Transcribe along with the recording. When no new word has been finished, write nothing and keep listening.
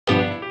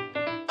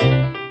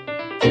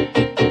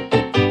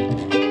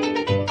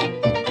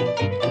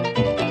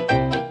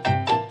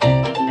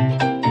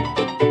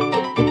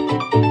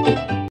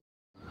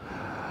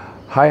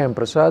Hi, I'm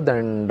Prasad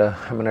and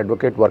I'm an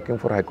advocate working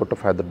for High Court of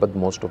Hyderabad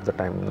most of the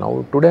time.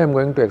 Now, today I'm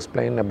going to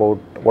explain about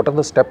what are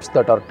the steps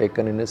that are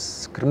taken in a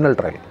criminal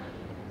trial.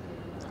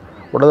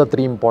 What are the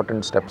three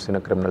important steps in a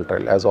criminal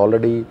trial? As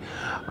already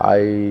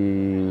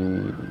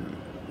I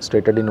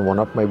stated in one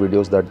of my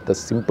videos that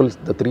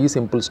the three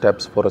simple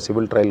steps for a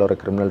civil trial or a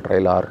criminal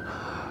trial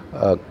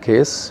are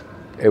case,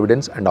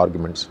 evidence and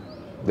arguments.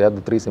 They are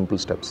the three simple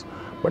steps.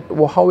 But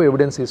how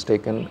evidence is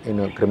taken in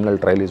a criminal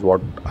trial is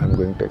what I'm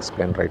going to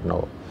explain right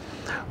now.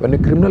 When a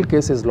criminal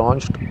case is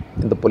launched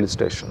in the police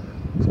station,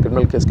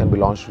 criminal case can be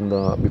launched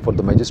before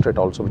the magistrate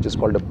also, which is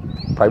called a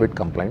private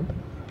complaint,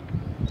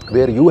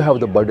 where you have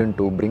the burden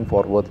to bring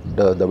forward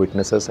the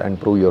witnesses and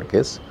prove your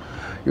case.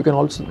 You can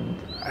also,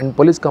 and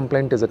police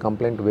complaint is a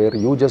complaint where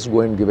you just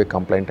go and give a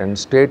complaint and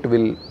state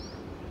will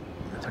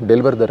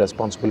deliver the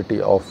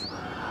responsibility of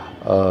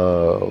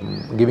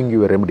giving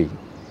you a remedy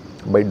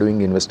by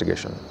doing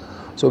investigation.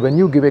 So when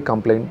you give a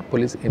complaint,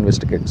 police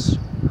investigates.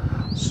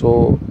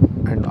 So,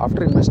 and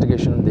after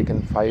investigation, they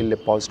can file a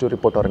positive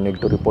report or a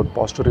negative report.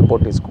 Positive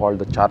report is called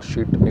the charge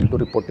sheet, negative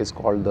report is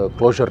called the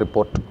closure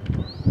report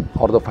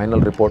or the final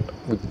report,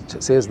 which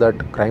says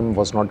that crime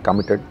was not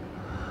committed,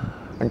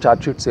 and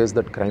charge sheet says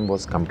that crime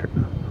was committed.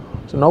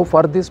 So now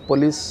for this,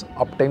 police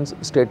obtains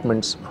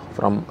statements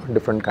from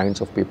different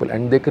kinds of people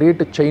and they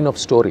create a chain of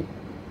story,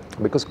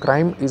 because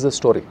crime is a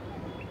story.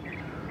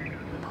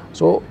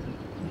 So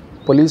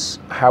police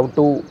have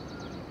to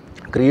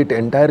create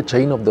an entire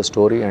chain of the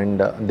story,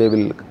 and they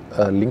will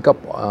link up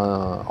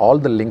all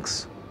the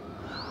links,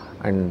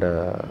 and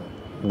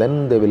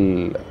then they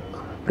will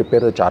prepare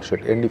the charge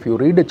sheet. And if you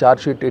read a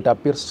charge sheet, it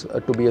appears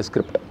to be a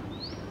script,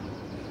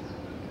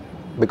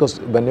 because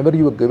whenever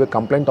you give a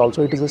complaint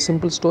also, it is a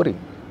simple story,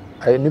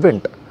 an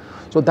event.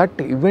 So that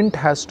event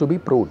has to be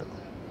proved,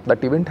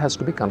 that event has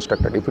to be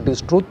constructed. If it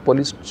is truth,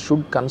 police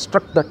should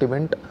construct that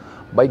event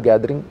by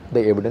gathering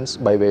the evidence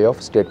by way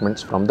of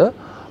statements from the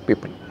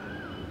people.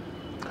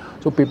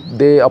 So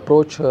they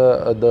approach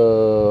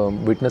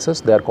the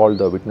witnesses, they are called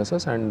the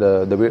witnesses, and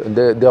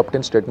they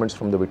obtain statements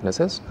from the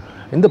witnesses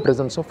in the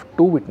presence of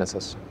two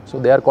witnesses. So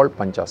they are called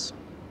panchas.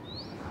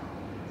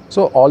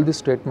 So all these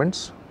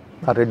statements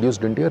are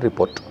reduced into a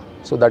report.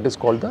 So that is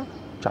called the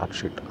charge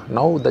sheet.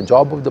 Now the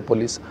job of the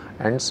police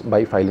ends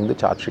by filing the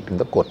charge sheet in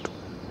the court.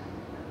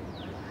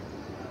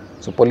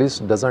 So police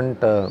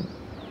doesn't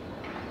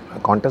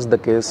contest the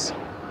case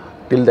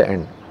till the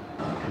end.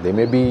 They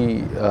may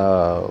be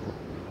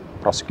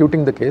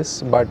prosecuting the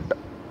case, but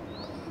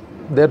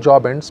their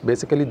job ends,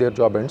 basically their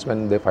job ends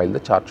when they file the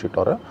charge sheet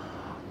or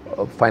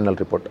a final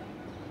report.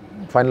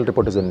 Final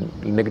report is a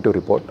negative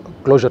report,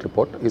 closure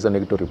report is a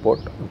negative report,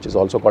 which is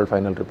also called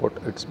final report.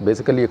 It's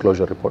basically a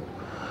closure report,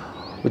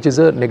 which is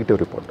a negative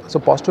report. So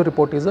positive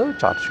report is a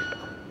charge sheet.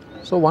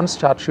 So once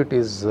charge sheet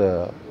is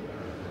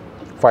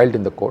filed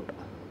in the court,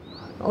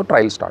 now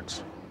trial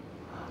starts.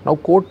 Now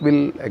court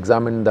will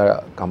examine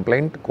the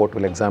complaint, court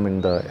will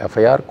examine the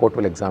FIR, court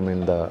will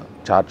examine the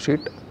charge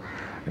sheet,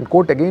 and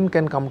court again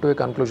can come to a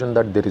conclusion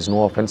that there is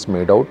no offence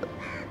made out.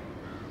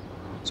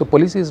 So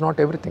police is not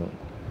everything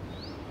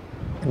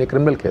in a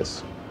criminal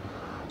case.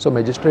 So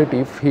magistrate,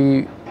 if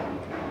he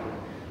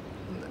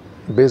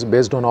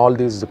based on all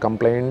these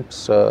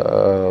complaints,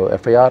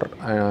 FIR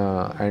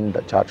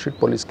and charge sheet,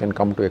 police can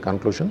come to a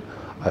conclusion,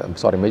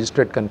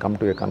 magistrate can come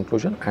to a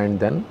conclusion, and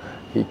then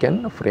he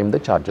can frame the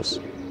charges.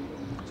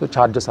 So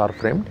charges are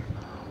framed.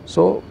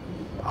 So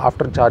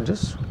after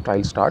charges,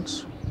 trial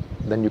starts.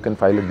 Then you can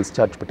file a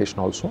discharge petition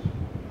also.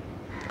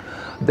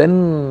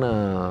 Then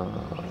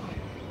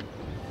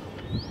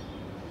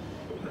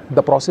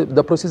the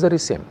procedure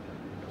is same.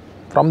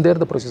 From there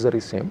the procedure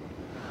is same.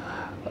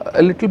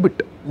 A little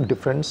bit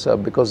difference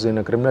because in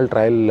a criminal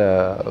trial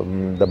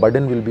the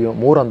burden will be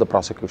more on the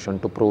prosecution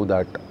to prove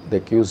that the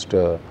accused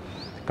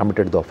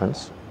committed the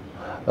offence,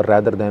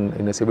 rather than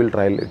in a civil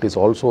trial it is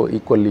also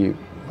equally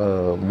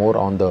more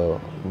on the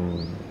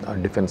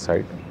defense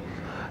side.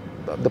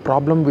 The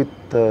problem with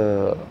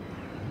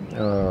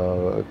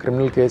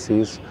criminal case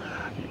is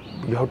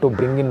you have to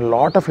bring in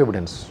lot of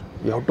evidence.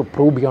 You have to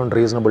prove beyond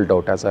reasonable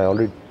doubt, as I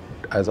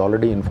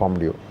already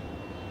informed you.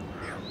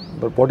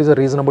 But what is a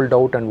reasonable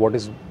doubt and what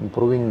is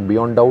proving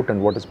beyond doubt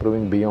and what is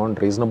proving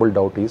beyond reasonable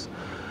doubt is,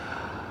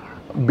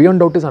 beyond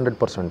doubt is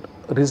 100%.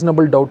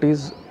 Reasonable doubt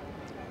is,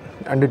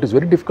 and it is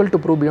very difficult to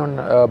prove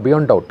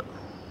beyond doubt.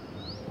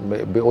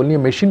 Only a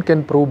machine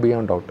can prove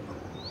beyond doubt.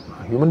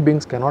 Human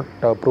beings cannot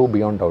prove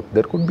beyond doubt.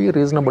 There could be a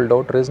reasonable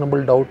doubt.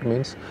 Reasonable doubt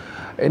means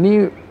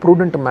any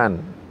prudent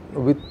man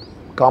with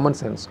common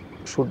sense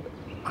should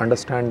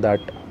understand that,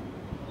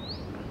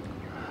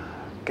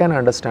 can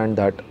understand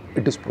that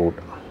it is proved.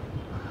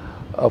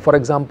 For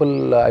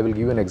example, I will give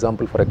you an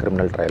example for a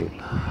criminal trial.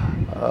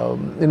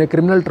 In a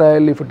criminal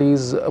trial, if it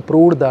is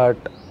proved that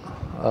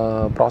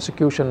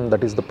prosecution,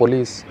 that is the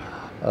police,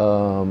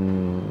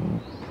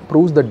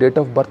 proves the date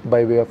of birth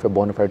by way of a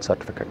bona fide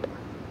certificate.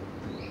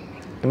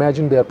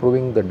 Imagine they are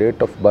proving the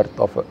date of birth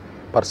of a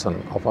person,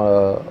 of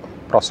a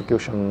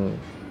prosecution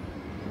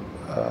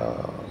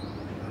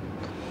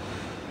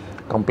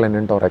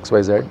complainant or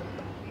XYZ,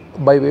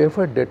 by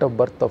verified date of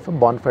birth of a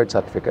bona fide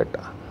certificate.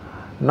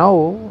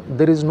 Now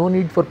there is no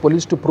need for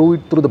police to prove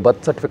it through the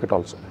birth certificate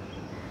also.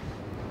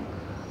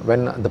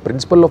 When the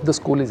principal of the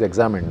school is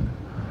examined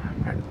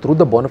and through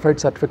the bona fide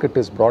certificate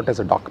is brought as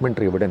a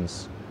documentary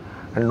evidence,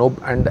 and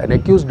an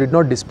accused did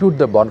not dispute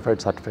the bona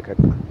fide certificate,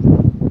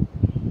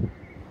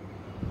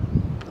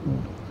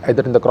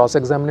 either in the cross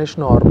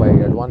examination or by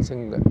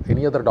advancing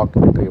any other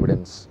documentary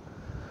evidence,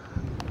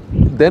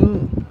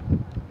 then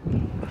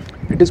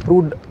it is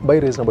proved by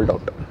reasonable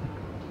doubt,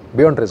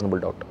 beyond reasonable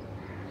doubt.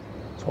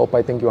 So hope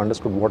I think you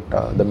understood what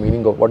is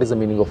the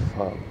meaning of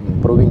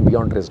proving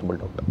beyond reasonable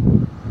doubt.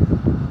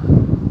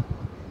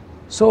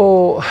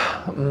 So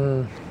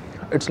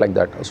it's like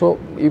that. So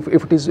if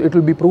it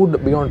will be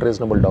proved beyond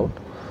reasonable doubt,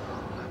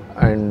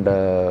 and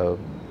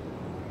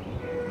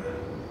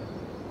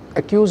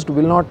accused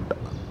will not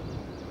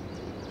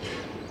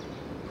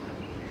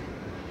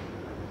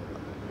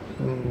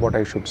what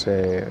I should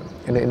say,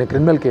 in a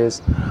criminal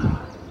case,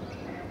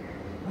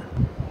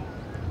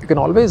 you can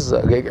always,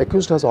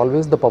 accused has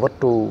always the power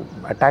to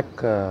attack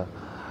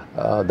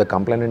the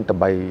complainant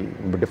by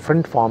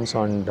different forms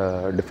and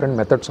different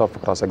methods of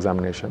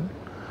cross-examination,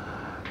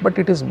 but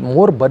it is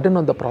more burden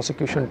on the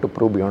prosecution to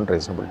prove beyond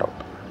reasonable doubt.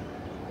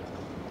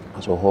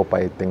 So hope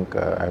I think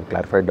I have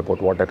clarified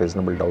about what a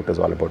reasonable doubt is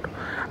all about.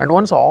 And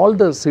once all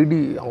the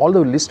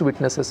list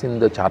witnesses in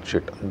the charge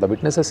sheet, the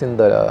witnesses in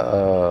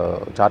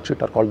the charge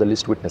sheet are called the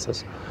list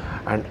witnesses,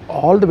 and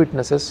all the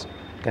witnesses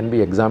can be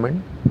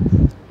examined,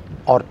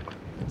 or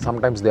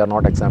sometimes they are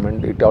not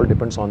examined. It all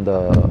depends on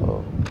the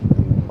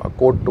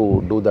court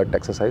to do that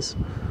exercise.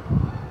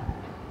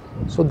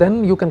 So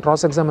then you can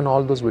cross-examine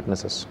all those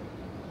witnesses,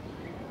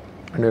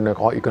 and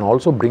you can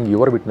also bring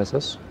your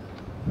witnesses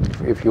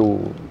if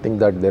you think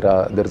that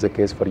there is a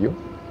case for you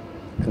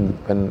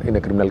in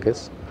a criminal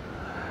case,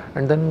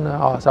 and then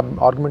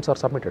arguments are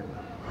submitted.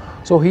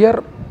 So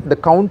here the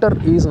counter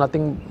is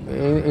nothing.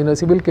 In a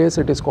civil case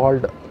it is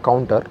called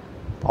counter,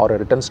 or a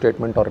written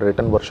statement, or a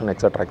written version,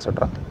 etc.,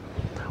 etc.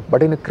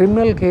 But in a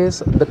criminal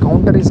case the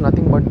counter is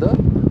nothing but the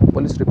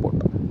police report.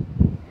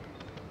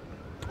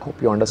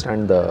 Hope you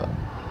understand the.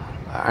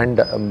 And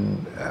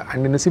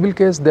in a civil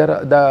case,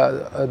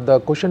 the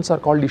questions are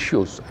called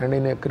issues, and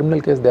in a criminal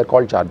case they are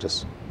called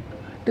charges.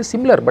 It is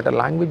similar, but the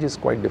language is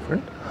quite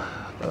different.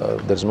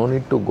 There is no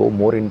need to go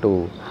more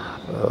into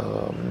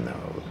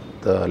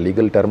the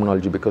legal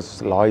terminology,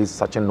 because law is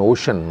such an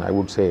ocean, I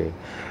would say,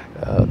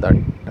 that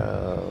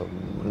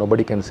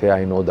nobody can say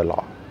I know the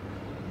law.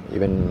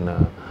 Even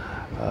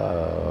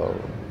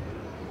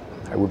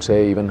I would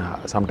say even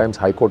sometimes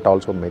High Court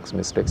also makes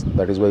mistakes.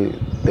 That is why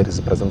there is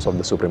the presence of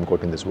the Supreme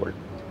Court in this world.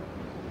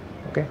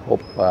 Okay,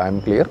 hope I am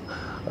clear.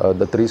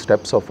 The 3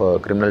 steps of a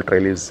criminal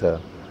trial is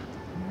up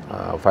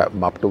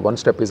to 1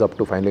 step is up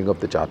to filing of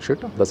the charge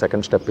sheet. The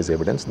 2nd step is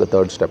evidence. The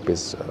 3rd step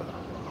is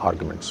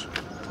arguments.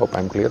 Hope I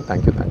am clear.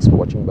 Thank you. Thanks for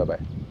watching. Bye bye.